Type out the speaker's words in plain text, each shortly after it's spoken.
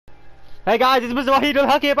Hey guys, it's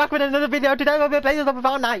Mrwaheedulhaque here back with another video. Today we'll be playing some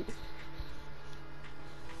Fortnite.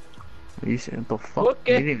 You said the fuck?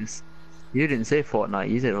 Okay. You didn't say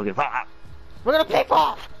Fortnite. You said okay. We're gonna play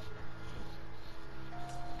Fort.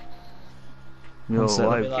 Yo,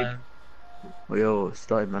 why? Yo,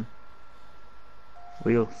 stop, man.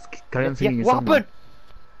 Yo, carry on singing your song. What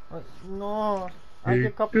happened? No, I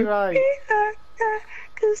get copyright.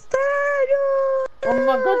 Oh my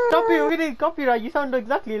god, stop it! We're getting copyright. You sound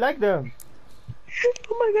exactly like them.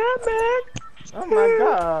 Oh my god, man. Oh my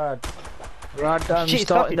god. Right, Shit,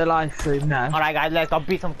 starting the live stream now. Alright guys, let's go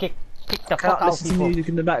beat some kick the fuck out Listen to people. music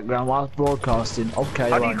in the background whilst broadcasting. Okay,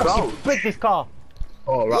 How do you go? Break this car.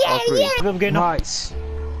 Oh, right, all three. We're getting up. Right.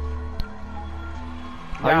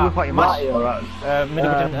 Are you fighting Matt?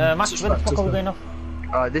 Middle button. Matt, where the fuck are we going off?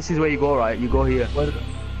 This is where you go, right? You go here.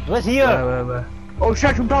 Where's here? Where? Oh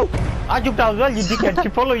shit, I jumped out! I jumped out as well, you dickhead. She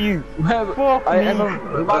follow you. Fuck me.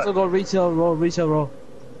 We might as well go retail row.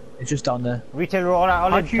 It's just down there. Retail row, alright,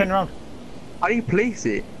 I'll let you turn around. How do you place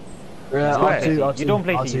it? R2. You don't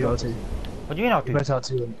place it. R2. What do you mean R2? Press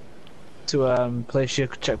R2 to place your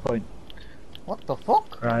checkpoint. What the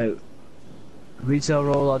fuck? Right. Retail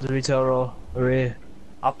row, I'll do retail row. We're here.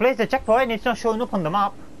 I've placed the checkpoint and it's not showing up on the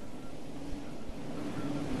map.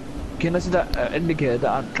 Can you see that indicator,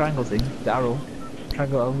 that triangle thing? The arrow?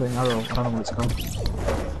 Triangle thing, arrow. I don't know what it's called.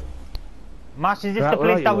 Marsh, is this the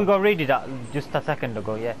place that we got raided at just a second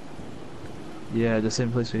ago, yeah? Yeah, the same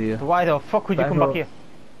place we're here. So why the fuck would you come back here?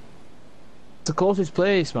 It's the closest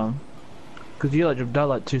place, man. Because you like jumped out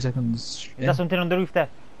like 2 seconds. Is there something on the roof there?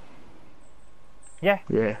 Yeah?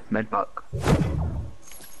 Yeah, med pack.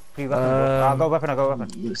 Free weapon, bro. I got weapon.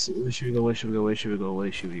 Where should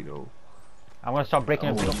we go? I'm gonna start breaking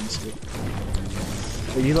everything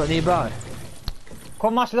up. You lot nearby?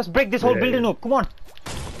 Come Marsh, let's break this whole building up, come on!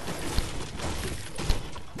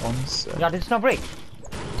 Yeah, did it not break?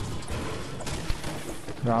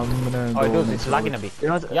 No, I'm gonna oh, it does, it's lagging a bit.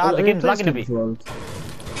 Yeah, the game's lagging a bit. You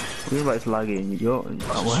know it's lagging, you're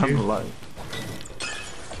having a lag.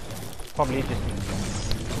 Probably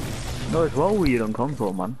just... No, it's well weird on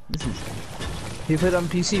console, man. This is... You played on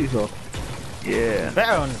PC before? Yeah.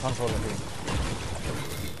 Better on the console, I think.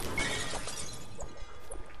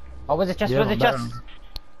 Oh, where's the chest? Yeah, where's the chest?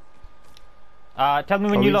 Tell me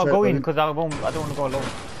when you lot go in, because I don't want to go alone.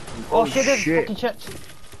 Oh shit, there's fucking chest.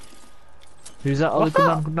 Who's that? Oh,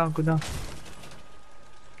 come down.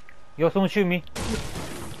 Yo, someone shoot me.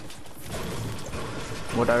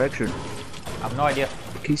 What direction? I have no idea.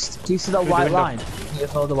 Can you see that white line? You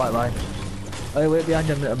follow the white line. Oh, wait, behind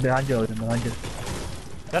you. I'm behind you. Did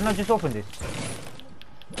I not just open this?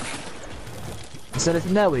 Is there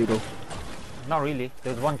anything there, Weedle? Not really.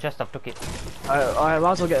 There was one chest, I've took it. Alright,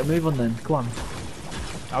 might as well get a move on then. Come on.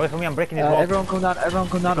 Away from me, I'm breaking his wall. Everyone come down.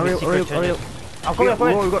 Hurry up. I'm coming.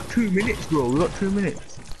 Bro, we've got 2 minutes, bro. We've got 2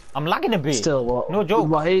 minutes. I'm lagging a bit. Still, what? No joke.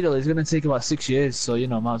 Mrwaheedul is gonna take about 6 years, so you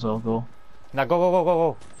know, might as well go. Now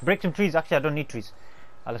go. Break some trees. Actually, I don't need trees.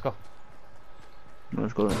 Let's go. No,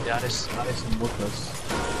 let's go then. Yeah, there's some wood first.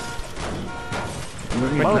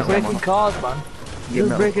 We're breaking cars, man.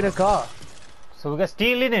 You're breaking a car. So we got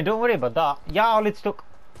steel in it, don't worry about that. Yeah, all it's stuck.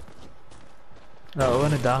 No, we're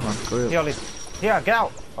gonna die, man. Go Here, here, get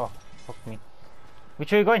out. Oh, fuck me.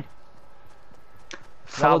 Which way are you going?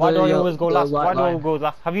 Why do I always go last? Why do I always go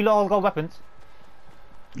last? Have you all got weapons?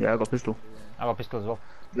 Yeah, I got pistol. I got pistol as well.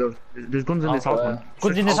 Yo, there's guns in this house, man.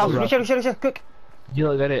 Guns in this house. Richard, quick. You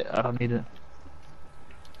don't get it. I don't need it.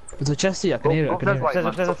 There's a chest here. I can hear it.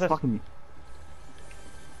 Stop fucking me.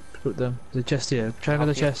 Put them. There's a chest here. Try and get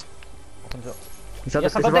the chest. It's right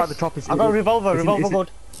at the top. I got a revolver. Revolver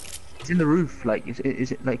good. It's in the roof. Like, is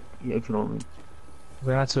it like? Yeah, if you know what I mean.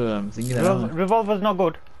 We had to think it out. Revolver's not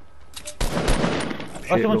good.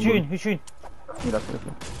 Oh, someone's shooting. Who's shooting? Yeah, that's it.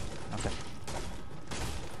 Okay.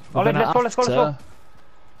 Alright, let's go.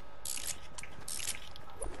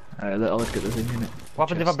 Alright, let's get the thing in it. What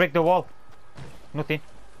happens if I break the wall? Nothing.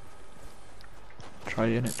 Try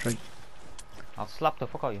in it, try. I'll slap the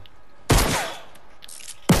fuck out of you.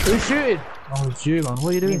 Who's shooting? Oh, it's you, man. What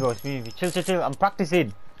are you doing? It's me. Chill. I'm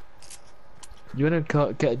practicing. You wanna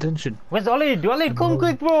get attention? Where's Ollie? Ollie, come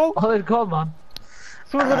quick, bro. Ollie, come on, man.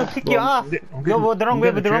 Someone's gonna kick your ass. Go the wrong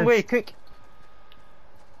way, quick.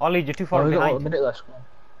 Ollie, you're too far behind. Got a minute left.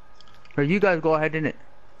 Hey, you guys go ahead, innit?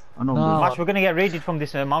 I know. Marsh, we're gonna get raided from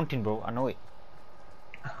this mountain, bro. I know it.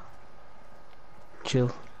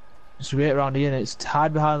 Chill. Just wait around here, and it's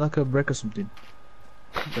hide behind like a brick or something.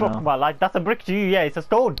 Fuck my life, that's a brick to you, yeah, it's a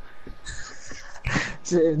stone.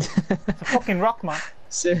 It's a fucking rock, man.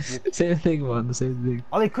 Same thing, man, the same thing.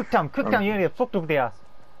 Ollie, quick time, you're gonna get fucked up the ass.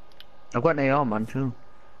 I've got an AR, man, too.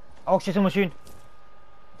 Oh shit, someone's shooting.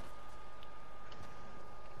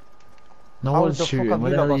 No How one's the fuck shooting. have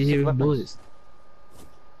Where you the hell got are you hearing weapons? bullets?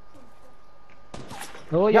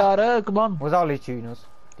 Oh, Yeah. yeah, come on. Was all he shooting us,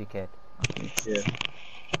 dickhead. Yeah.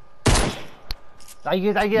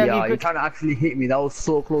 Yeah, you're trying to actually hit me. That was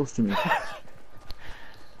so close to me.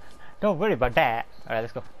 Don't worry about that. Alright,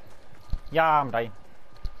 let's go. Yeah, I'm dying.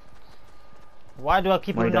 Why do I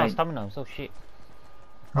keep running out of stamina? I'm so shit.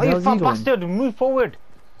 Oh, you fat bastard! Move forward!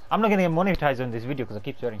 I'm not gonna get monetized on this video because I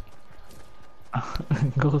keep swearing.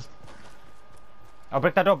 Goes. Oh,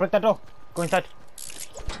 break that door, break that door! Go inside.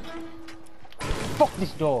 Fuck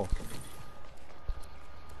this door!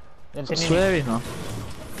 Stop swearing, man.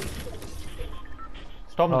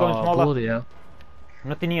 Storm's going smaller. Bloody hell.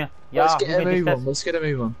 Nothing here. Yeah, Let's get a move on, let's get a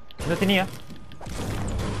move on. Nothing here.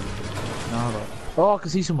 No, right. Oh, I can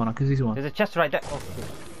see someone, I can see someone. There's a chest right there. Oh,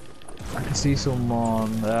 I can see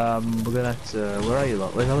someone. We're gonna have to. Where are you,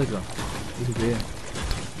 lot? Where's Ellie gone? He's over here.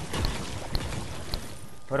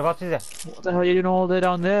 Whereabouts is there? What the hell are you doing all the way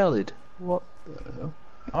down there, Lid? What the hell?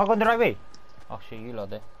 Am I going the right way? Oh shit, you lot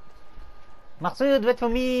there. Masood, wait for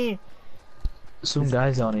me! Some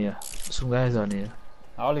guys down here. Some guys down here.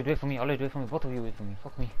 Always wait for me, always wait for me. Both of you wait for me.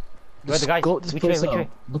 Fuck me. Where Just the guys? go to this Which way, place which out. way?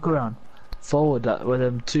 Look around. Forward, that where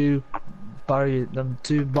them two barrier, them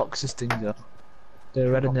two boxes things are. The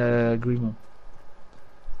red and the green one.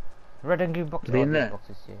 Red and green boxes. Are they in there?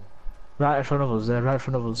 Boxes, yeah. Right in front of us. They're right in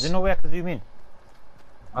front of us. There's no way I can zoom in.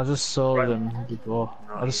 I just saw them before.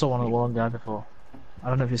 I just saw one guy before. I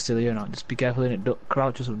don't know if he's still here or not. Just be careful in it. Don't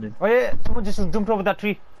crouch or something. Oh yeah, someone just jumped over that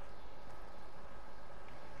tree.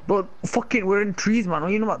 But fucking, we're in trees, man. What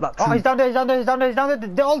do you know about that tree? Oh, he's down there, he's down there, he's down there, he's down there.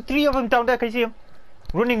 They're all three of them down there. Can you see him?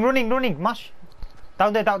 Running, running, running. Mash.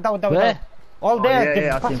 Down there, down. Where? All there. yeah, They've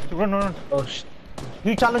yeah, I passed. see. Run, run. Oh shit.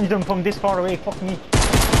 You challenged them from this far away. Fuck me.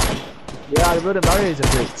 Yeah, the building barriers are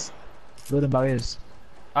fixed. Building barriers.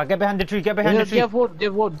 Get behind the tree. Get behind the tree. You have one. You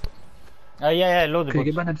have one. Yeah, loads of Okay,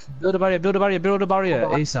 get bugs. behind. Build a barrier. Build a barrier. Build a barrier.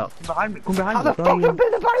 ASAP. Come behind me. Come behind How me. the fuck you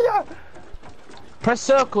build a barrier? Press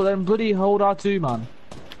circle and bloody hold R2, man.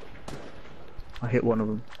 I hit one of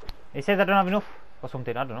them. He says I don't have enough or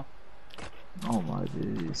something. I don't know. Oh my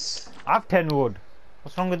days. I have 10 wood.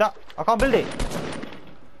 What's wrong with that? I can't build it.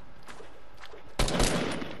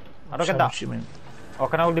 I don't get that. Oh,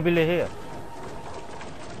 can I hold the builder here?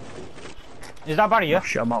 Is that barrier?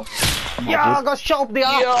 Shit, I'm out. Yeah, I got shot up the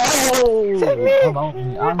arse. I'm out.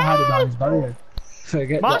 I'm hiding behind this barrier.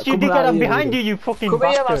 Forget Marsh, that. you Come dickhead, out I'm here, behind Woody. you, you fucking Come here,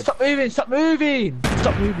 man. bastard. Stop moving. Stop moving.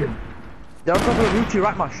 Stop moving. They're on top of the roof to your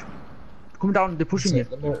right, Mash. Come down, they're pushing you.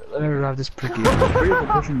 Let me grab this pricky. Three of them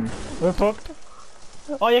pushing you. We're fucked.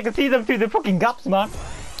 Oh, you can see them through the fucking gaps, man.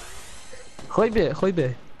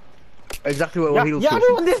 Khoibe. Exactly where Yeah, we're healed I to.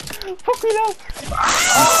 don't want this. Fuck me now.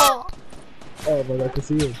 Oh my god, I can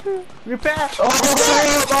see him. Repair.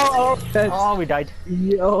 Oh, we died.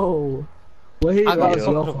 Yo. Wait, I got that's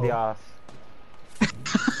fucked your up the fault. arse.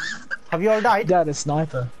 Have you all died? Dad, a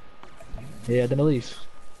sniper. Yeah, then I leave.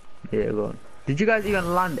 Yeah, go on. Did you guys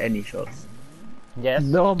even land any shots? Yes.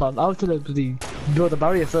 No, man. I was gonna bloody build a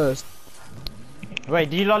barrier first. Wait,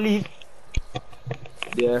 did you not leave?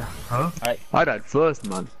 Yeah. Huh? Alright. I died first,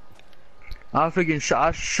 man. I freaking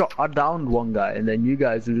I downed one guy, and then you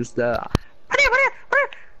guys were just there.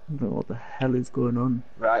 I don't know what the hell is going on.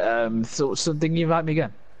 Right. So something you invite me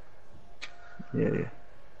again? Yeah.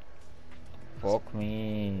 Fuck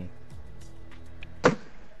me.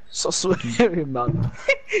 So swearing, man.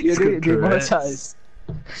 You're demonetized.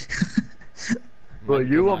 Well,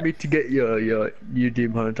 you want me to get you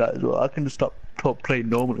demonetized? Well, I can just stop playing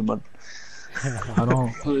normally, man. I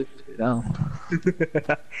know. Put it down.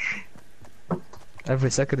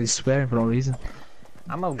 Every second he's swearing for no reason.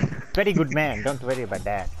 I'm a very good man, don't worry about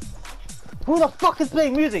that. Who the fuck is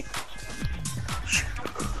playing music?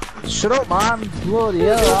 Shut up, man. Bloody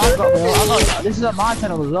hell. I got this is on my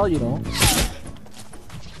channel as well, you know.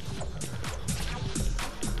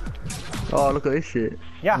 Oh, look at this shit.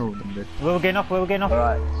 Yeah. Oh, I'm dead. We'll get off,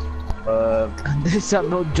 Alright. This time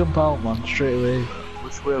not jump out, man, straight away.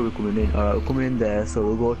 Which way are we coming in? Alright, we're coming in there, so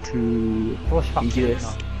we'll go to Push back.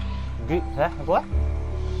 Adidas. Huh? What?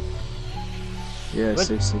 Yeah, Wait.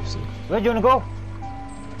 safe. Where do you wanna go?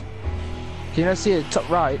 Can you see it top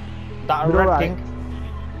right? That Middle red right.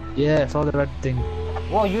 thing. Yeah, follow the red thing.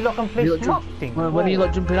 Whoa, you look and play You lot smart jump- thing. When are you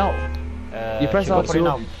like jumping out? You press should we out put it to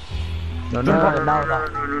now. No.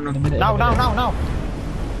 In a minute. Now.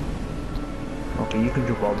 Okay, you can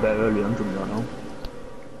jump out there early. I'm jumping out now.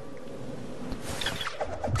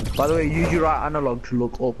 By the way, use your right analog to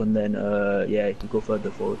look up, and then yeah, you can go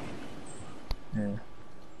further forward. Yeah.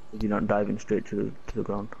 You're not diving straight to the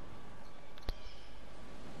ground.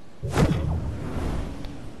 I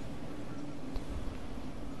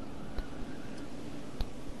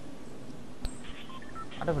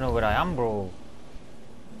don't even know where I am, bro.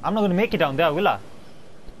 I'm not gonna make it down there, will I?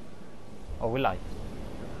 Or will I?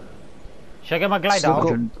 Should I get my glider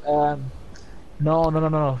out?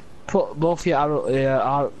 No. Put both your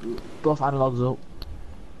both analogs up.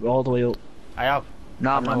 All the way up. I have.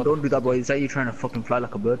 Nah, man, don't do that, bro. It's like you're trying to fucking fly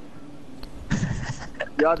like a bird.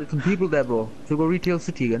 Yeah, there's some people there, bro. So go retail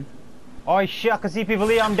city again. Oh shit, I can see people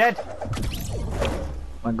here, I'm dead.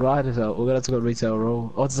 My glider's out. We're gonna have to go retail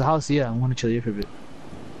row. Oh, there's a house here. I'm gonna chill here for a bit.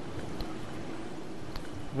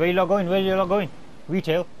 Where you lot going? Where you lot going?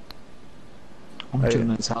 Retail. I'm chilling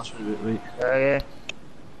in this house for a bit, wait. Yeah.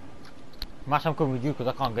 Mash, I'm coming with you because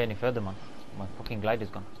I can't get any further, man. My fucking glider's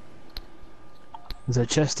gone. There's a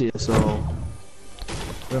chest here, so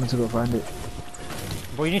we're gonna have to go find it.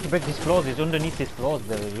 But you need to break these floors. It's underneath these floors,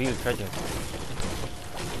 the real treasure.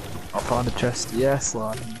 I found a chest. Yes,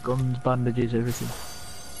 lad. Guns, bandages, everything.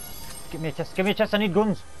 Give me a chest. Give me a chest. I need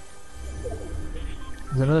guns.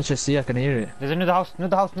 There's another chest here. I can hear it. There's another house.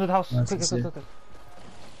 Another house. Another house. Nice, Quick.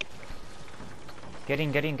 Get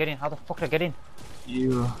in. How the fuck do I get in?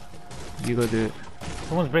 You go do it.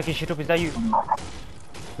 Someone's breaking shit up. Is that you?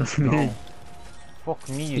 That's me. No. Fuck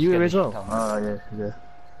me. You here as well? Oh, yeah.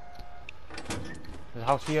 There's a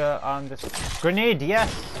house here and this grenade. Yes.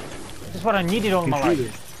 This is what I needed all my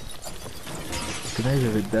life. Grenades are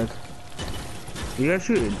a bit dead. You guys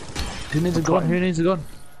shooting? Who needs a gun?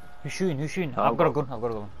 Who's shooting? I've got a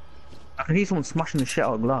gun. I can hear someone smashing the shit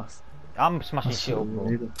out of glass. I'm smashing shit up,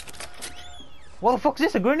 bro. What the fuck's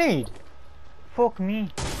this? A grenade? Fuck me.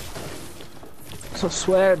 So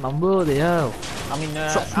swear, man, bloody hell. I mean,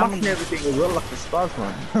 Stop smashing everything as well like the spars,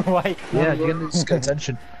 man. Why? Yeah, you're gonna just get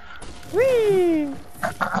attention. Whee!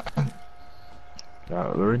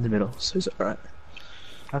 Alright, we're in the middle, so it's alright.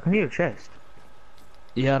 I can hear a chest.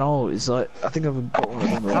 Yeah, no, it's like, I think I've got one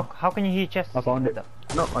of them. How can you hear chest? I found it.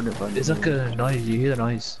 No, I didn't find it. It's like a noise, you hear the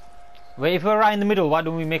noise. Wait, if we're right in the middle, why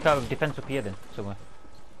don't we make our defense up here then, somewhere?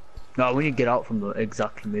 No, we need to get out from the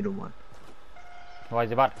exact middle one. Why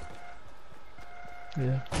is it bad?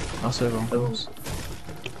 Yeah, that's where everyone goes.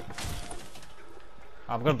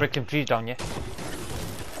 I'm gonna break some trees down, yeah?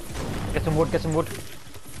 Get some wood.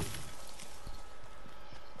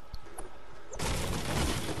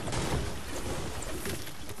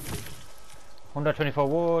 124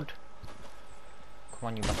 wood. Come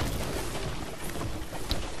on, you bastard.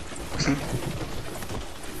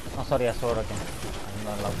 Oh, sorry, I saw it again. I'm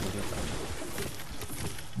not allowed to do that.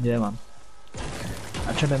 Yeah, man.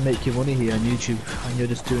 I'm trying to make you money here on YouTube, and you're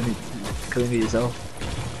just doing it, killing it yourself.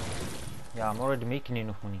 Yeah, I'm already making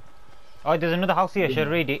enough money. Oh, there's another house here. Should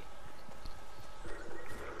I raid it?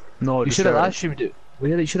 No, you should have live streamed it.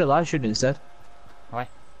 Really, you should have live streamed it instead. Why?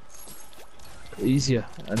 Easier,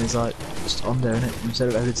 and it's like just on there, innit? Instead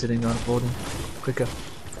of editing and uploading, quicker.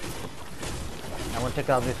 I want to take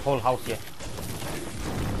out this whole house here.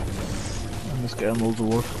 I'm just getting loads of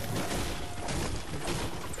wood.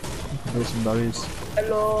 There's some berries.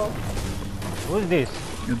 Hello. Who is this?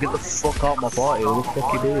 You get the fuck out my party. What the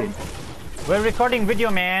fuck you doing? We're recording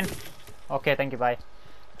video, man. Okay, thank you. Bye.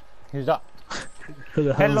 Who's that? Who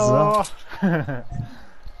the hell's Hello. that?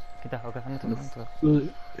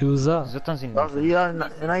 Who's that? Zutan's in. Yeah,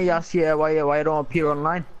 and I asked you why I don't appear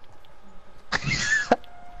online.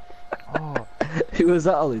 Oh. Who was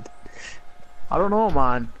that, Ollie? I don't know,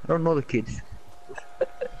 man. I don't know the kids.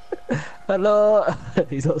 Hello!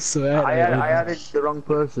 He's not swearing. I added the wrong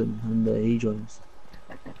person and he joins.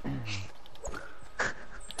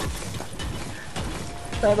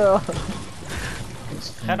 Hello!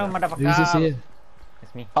 Hello, motherfucker. Who's this here?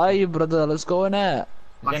 It's me. Hi, brother, let's go in there.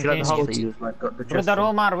 Brother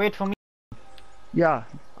Omar, wait for me. Yeah,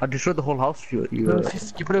 I destroyed the whole house for you. You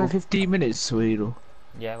put it for 15 minutes, sweetie.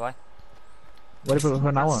 Yeah, why? What if it for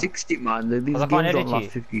an hour? 60, man. These I games can't edit don't last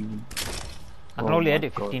it. 15. I can only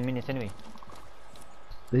edit 15 minutes anyway.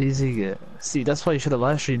 Easy. See, that's why you should have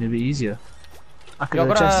live streamed, it'd be easier. I can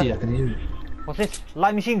Yo, chest here, I can hear it. What's this?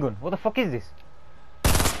 Light machine gun. What the fuck is this?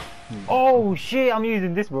 Oh shit, I'm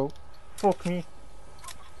using this, bro. Fuck me.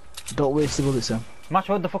 Don't waste the bullets, Sam. Match,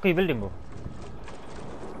 what the fuck are you building, bro?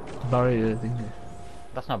 Barrier, thing.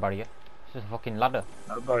 That's not a barrier. It's just a fucking ladder.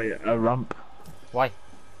 A barrier, a ramp. Why?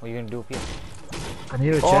 What are you gonna do up here? I can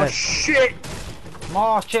hear a Oh chest. shit!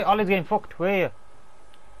 Oh shit, Ollie's getting fucked. Where are you?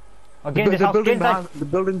 Against this The house, building against behind, the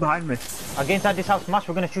building behind me. Against this house, Mash,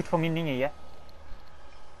 we're gonna shoot from in here, yeah?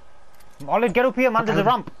 Ollie, get up here, man, there's a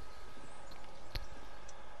ramp.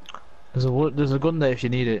 There's a gun there if you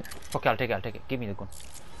need it. Okay, I'll take it. Give me the gun.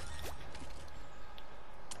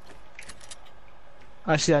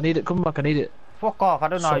 Actually, I need it. Come back, I need it. Fuck off, I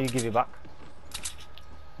don't know how you give it back.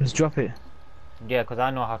 Just drop it. Yeah, because I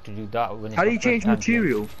know how to do that when it's How do my you change first time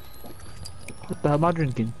material? What the hell am I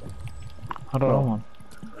drinking? I don't know, man.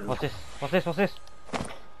 playing. What's this? What's this? What's this?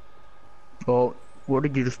 Oh, what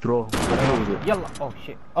did you just throw? What the hell was it? Yalla. Oh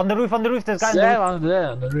shit. On the roof, there's guys Yeah, on the roof. man, there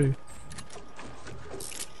on the roof.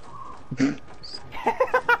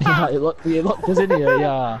 Yeah, it locked us in here,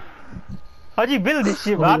 yeah. How'd you build this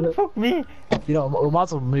shit, man? Fuck me. You know, we might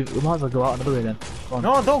as well move, we might as well go out another way then. Go on.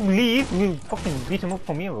 No, don't leave. We'll fucking beat him up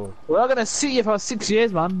from here, bro. We're not gonna sit here for 6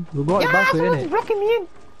 years, man. We'll go out the back way, someone's innit? blocking me in.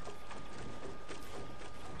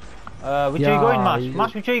 Which way Yeah, you going, Mash? you-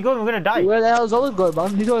 Mash, which way you going? We're gonna die. Where the hell's Olive going,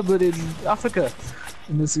 man? He's going bloody in Africa.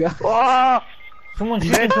 In this guy. Ah! Someone's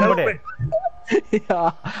shooting somebody.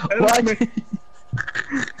 Yeah.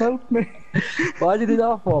 Help me! Why'd you do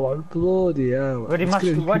that for, man? Bloody hell. Where did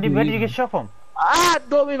you get shot from? Ah,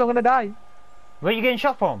 don't move, I'm gonna die. Where you getting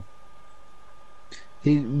shot from?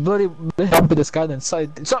 He bloody jumped in the sky then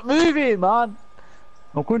started. Stop moving, man!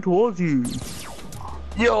 I'm going towards you.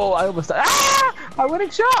 Yo, I almost died. Ah! I'm getting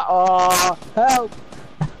shot! Oh, help!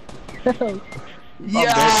 Help!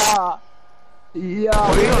 Yeah! Yeah!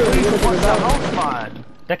 What's that house, man?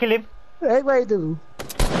 They kill him. Hey, what do?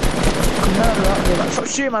 Come down, stop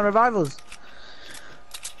shooting, man, revive us!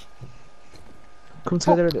 Come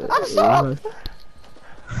together. I'm sorry.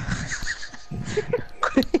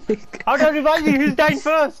 Quick! How do I revive you? Who's dying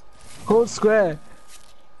first? Hold square.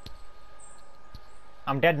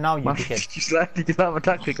 I'm dead now, you Mash, dickhead. just like to give out my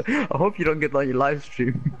tactic. I hope you don't get on your live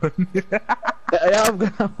stream. Yeah, I'm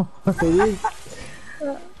gonna.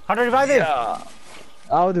 How do I revive him? Yeah.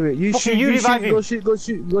 I'll do it. You Fucking shoot, you revive him. go shoot, go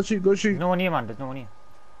shoot, go shoot, go shoot. There's no one here, man. There's no one here.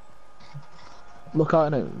 Look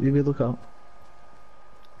out, innit? You will look out.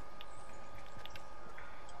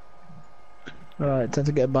 Alright, time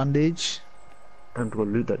to get a bandage. Time to go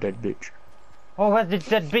loot that dead bitch. Oh, where's the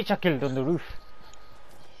dead bitch I killed on the roof?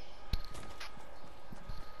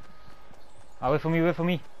 Oh, wait for me, wait for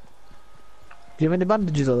me. Do you have any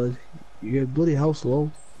bandages on? Your bloody house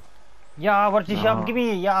low. Yeah, what's this? No. Give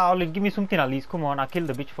me, yeah, Ollie, give me something at least. Come on, I'll kill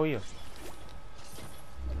the bitch for you.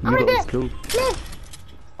 You got this killed.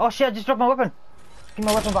 Oh shit, I just dropped my weapon. Give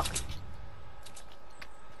my weapon back.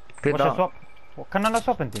 Get What's the that. swap? What, can I not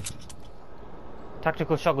swap anything?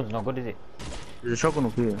 Tactical shotgun's not good, is it? There's a shotgun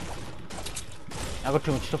up here. I got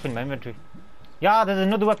too much stuff in my inventory. Yeah, there's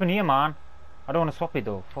another weapon here, man. I don't want to swap it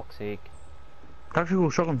though, fuck's sake. Tactical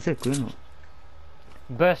shotgun sick, you know.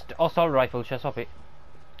 Burst assault rifle, should I swap it?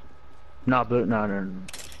 Nah, but no.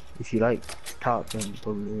 If you like tap, then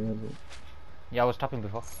probably yeah. Yeah, I was tapping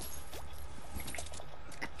before.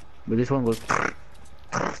 But this one goes.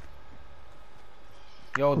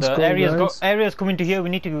 Yo, Let's the go, area's coming to here. We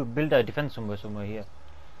need to build a defense somewhere here.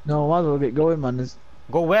 No, might as well get going, man. There's...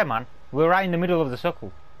 Go where, man? We're right in the middle of the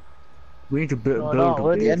circle. We need to build. No, build no, a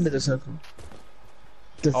we're at the base. end of the circle.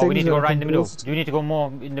 The Oh, we need things to go that right in the middle. close- Do we need to go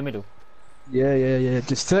more in the middle? Yeah.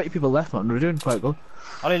 There's 30 people left, man. We're doing quite good.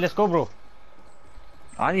 Ollie, let's go, bro.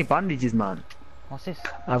 I need bandages, man. What's this?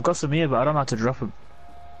 I've got some here, but I don't know how to drop them.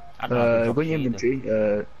 I don't know how to drop Go in your shit either.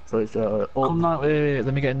 inventory. So it's Come up. now, wait,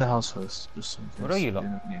 let me get in the house first. Just in Where case. are you, lot?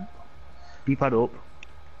 D-pad up.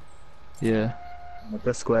 Yeah.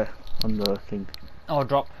 Press square on the thing. Oh,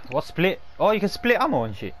 drop. What split? Oh, you can split ammo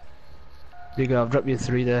and shit. There you go, I've dropped you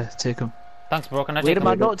 3 there. Take them. Thanks, bro. Can I Wait take a them?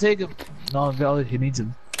 man, don't take them. No, Valley, he needs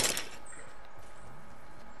them.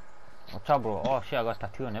 Watch out, bro. Oh shit, I got a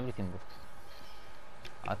tattoo and everything,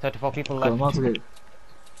 bro. 34 people Go on, left.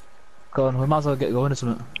 we might as well get going or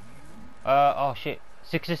something. Oh shit.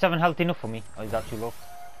 67 health enough for me. Or is that too low?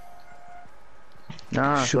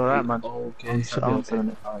 Nah, it's Should alright, be- man. Okay, should be I'm okay.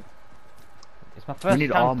 75. It's my first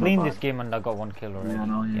need time armor, playing man. this game and I got 1 kill already. Yeah,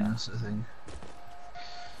 no, yeah, that's the thing.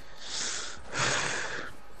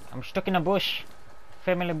 I'm stuck in a bush.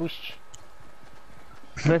 Family bush.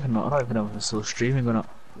 I don't even know if I'm still streaming or not.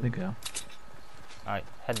 I think I am. Alright,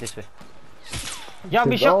 head this way. Yeah,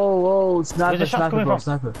 be shot! Oh, sniper, Where's the shots sniper, coming bro, from?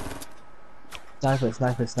 sniper.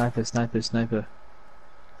 Sniper.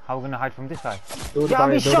 How are we gonna hide from this guy? Build a Yeah,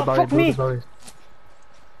 barrier, be build a shot, barrier, fuck build a me! barrier.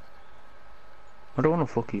 I don't wanna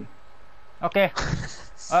fuck you. Okay.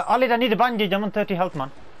 Ollie, I need a bandage. I'm on 30 health,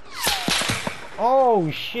 man. Oh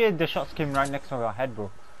shit, the shots came right next to our head, bro.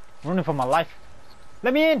 I'm running for my life.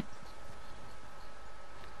 Let me in!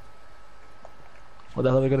 What the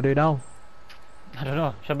hell are we gonna do now? I don't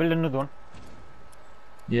know. Should I build another one?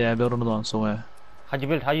 Yeah, build another one somewhere. How you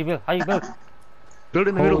build? How you build? How you build? Build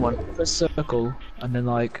in the middle Hold one. a circle and then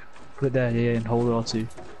like put it there, yeah, and hold it R2.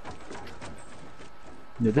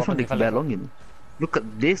 Yeah, this one takes bare long, you know. Look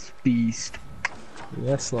at this beast.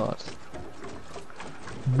 Yes, lad.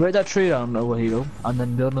 Break that tree down over here, and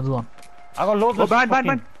then build another one. I got loads Oh, of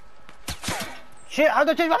behind. Shit, I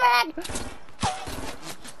got to change my leg!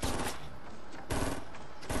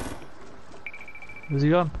 Where's he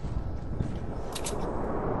gone?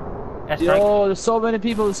 That's Yo, right. there's so many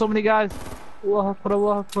people, there's so many guys. Allahu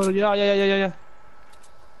Akbar. Yeah.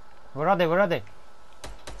 Where are they?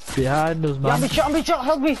 Behind us, Yeah, man. I'm being shot,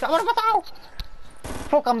 help me! I wanna get out!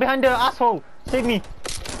 Fuck, I'm behind the asshole! Save me!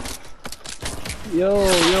 Yo,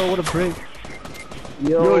 what a break.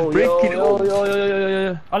 Yo, it's breaking.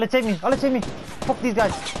 Yo. Allah save me! Fuck these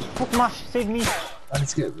guys! Fuck Mash, save me!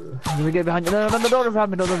 Let's get. Let me get behind you. No, don't revive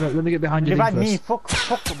me. Let me get behind you. Revive me! Fuck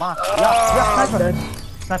Mash! Yeah,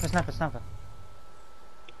 sniper!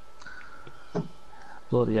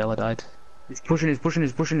 Bloody hell, I died. He's pushing. Which way?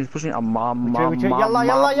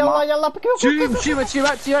 Yalla, pick him up! Shoot, to your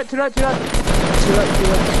right.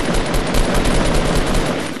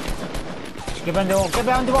 Get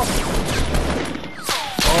behind the wall!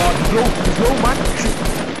 He's low, man.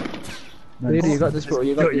 Lady, you got this, bro.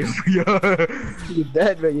 You got this. You're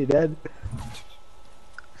dead, man. You're dead.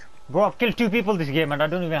 Bro, I've killed 2 people this game and I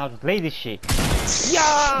don't even know how to play this shit.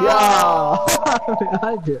 Yeah.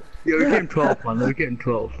 Yo, we're getting 12, man. We're getting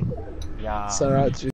 12. Yeah. It's alright,